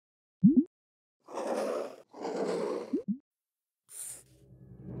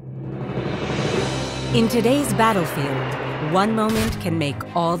In today's battlefield, one moment can make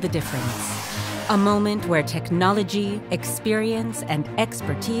all the difference. A moment where technology, experience, and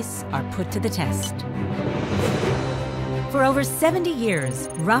expertise are put to the test. For over 70 years,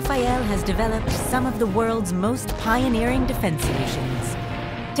 RAFAEL has developed some of the world's most pioneering defense solutions.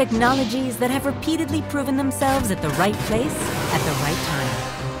 Technologies that have repeatedly proven themselves at the right place at the right time.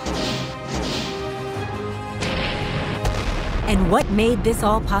 And what made this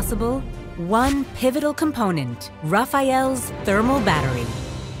all possible? One pivotal component, RAFAEL's thermal battery.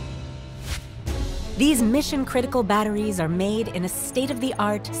 These mission-critical batteries are made in a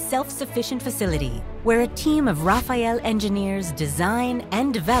state-of-the-art, self-sufficient facility where a team of RAFAEL engineers design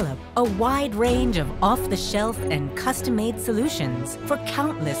and develop a wide range of off-the-shelf and custom-made solutions for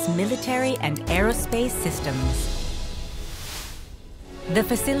countless military and aerospace systems. The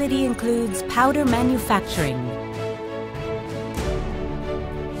facility includes powder manufacturing,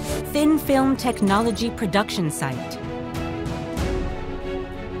 thin film technology production site,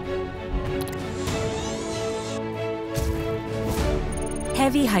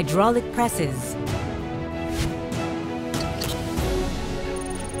 heavy hydraulic presses,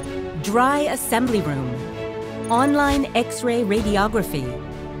 dry assembly room, online X-ray radiography,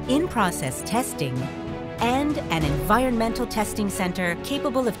 in-process testing, and an environmental testing center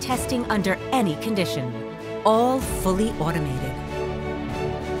capable of testing under any condition, all fully automated.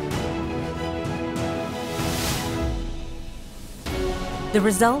 The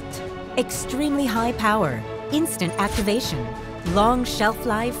result? Extremely high power, instant activation, long shelf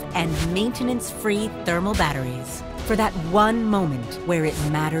life, and maintenance-free thermal batteries for that one moment where it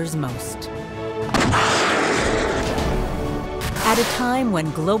matters most. At a time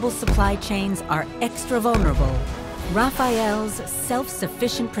when global supply chains are extra vulnerable, RAFAEL's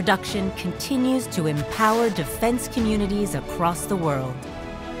self-sufficient production continues to empower defense communities across the world.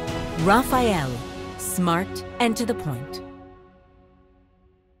 RAFAEL, smart and to the point.